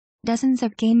Dozens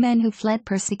of gay men who fled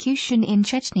persecution in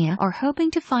Chechnya are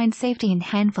hoping to find safety in a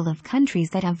handful of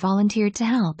countries that have volunteered to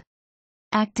help.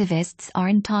 Activists are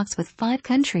in talks with 5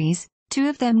 countries, 2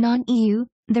 of them non-EU,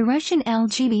 the Russian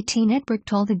LGBT network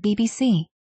told the BBC.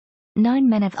 9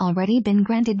 men have already been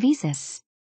granted visas.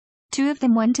 2 of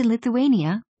them went to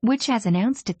Lithuania, which has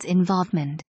announced its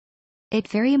involvement.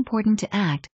 It's very important to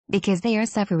act, because they are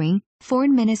suffering,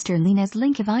 Foreign Minister Linas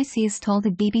Linkevicius told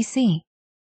the BBC.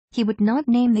 He would not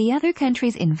name the other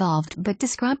countries involved but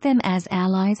described them as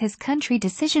allies. His country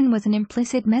decision was an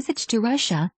implicit message to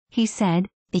Russia, he said,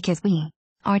 because we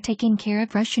are taking care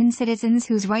of Russian citizens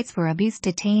whose rights were abused,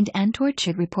 detained and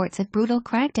tortured. Reports of brutal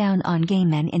crackdown on gay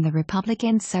men in the Republic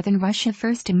in southern Russia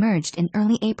first emerged in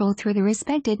early April through the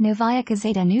respected Novaya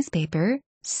Gazeta newspaper,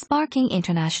 sparking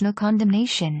international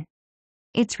condemnation.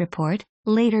 Its report,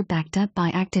 later backed up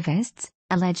by activists,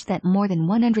 alleged that more than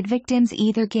 100 victims,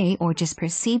 either gay or just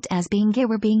perceived as being gay,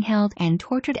 were being held and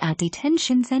tortured at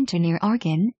detention center near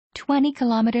Argon, 20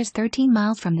 kilometers 13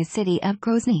 miles from the city of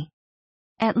Grozny.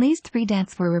 At least 3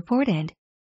 deaths were reported.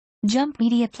 Jump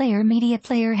media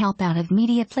player help out of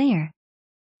media player.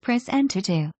 Press enter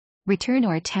to return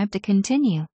or tab to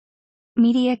continue.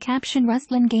 Media caption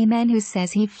Ruslan gay man who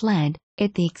says he fled.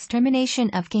 At the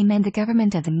extermination of gay men, the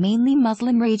government of the mainly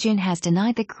Muslim region has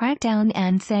denied the crackdown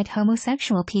and said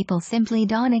homosexual people simply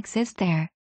don't exist there.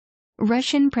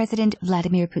 Russian President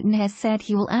Vladimir Putin has said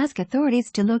he will ask authorities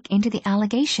to look into the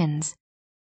allegations.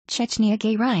 Chechnya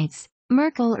gay rights.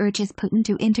 Merkel urges Putin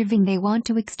to intervene. They want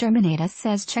to exterminate us,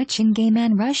 says Chechen gay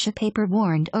man. Russia paper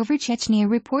warned over Chechnya.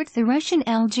 Reports the Russian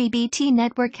LGBT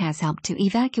network has helped to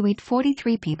evacuate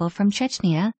 43 people from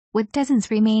Chechnya, with dozens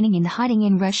remaining in hiding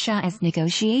in Russia as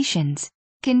negotiations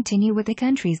continue with the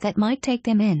countries that might take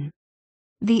them in.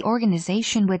 The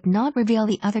organization would not reveal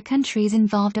the other countries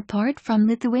involved apart from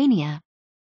Lithuania.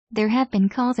 There have been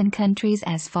calls in countries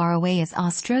as far away as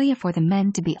Australia for the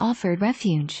men to be offered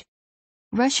refuge.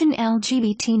 Russian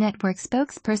LGBT network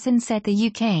spokesperson said the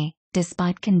UK,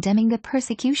 despite condemning the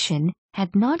persecution,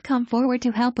 had not come forward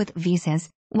to help with visas,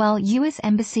 while U.S.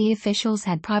 embassy officials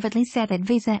had privately said that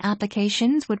visa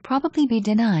applications would probably be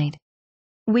denied.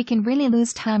 We can really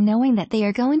lose time knowing that they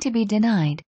are going to be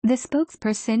denied, the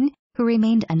spokesperson, who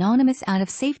remained anonymous out of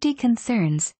safety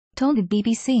concerns, told the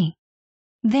BBC.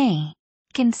 They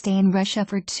can stay in Russia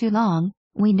for too long.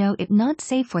 We know it's not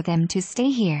safe for them to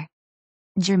stay here.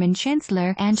 German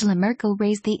Chancellor Angela Merkel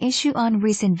raised the issue on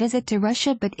recent visit to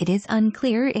Russia, but it is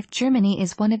unclear if Germany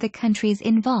is one of the countries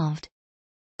involved.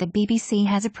 The BBC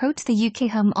has approached the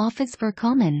UK Home Office for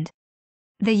comment.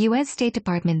 The US State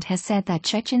Department has said that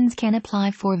Chechens can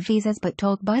apply for visas but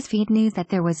told BuzzFeed News that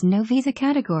there was no visa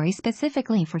category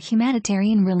specifically for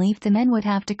humanitarian relief. The men would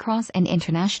have to cross an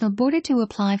international border to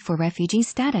apply for refugee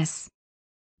status.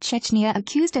 Chechnya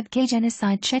accused of gay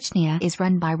genocide. Chechnya is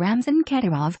run by Ramzan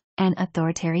Kadyrov, an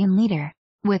authoritarian leader,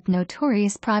 with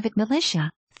notorious private militia,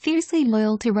 fiercely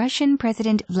loyal to Russian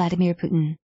President Vladimir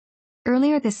Putin.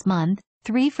 Earlier this month,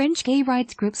 3 French gay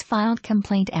rights groups filed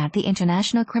complaint at the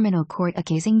International Criminal Court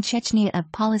accusing Chechnya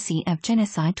of policy of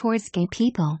genocide towards gay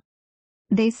people.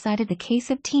 They cited the case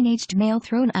of teenaged male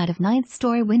thrown out of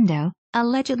 9th-story window,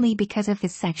 allegedly because of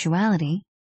his sexuality.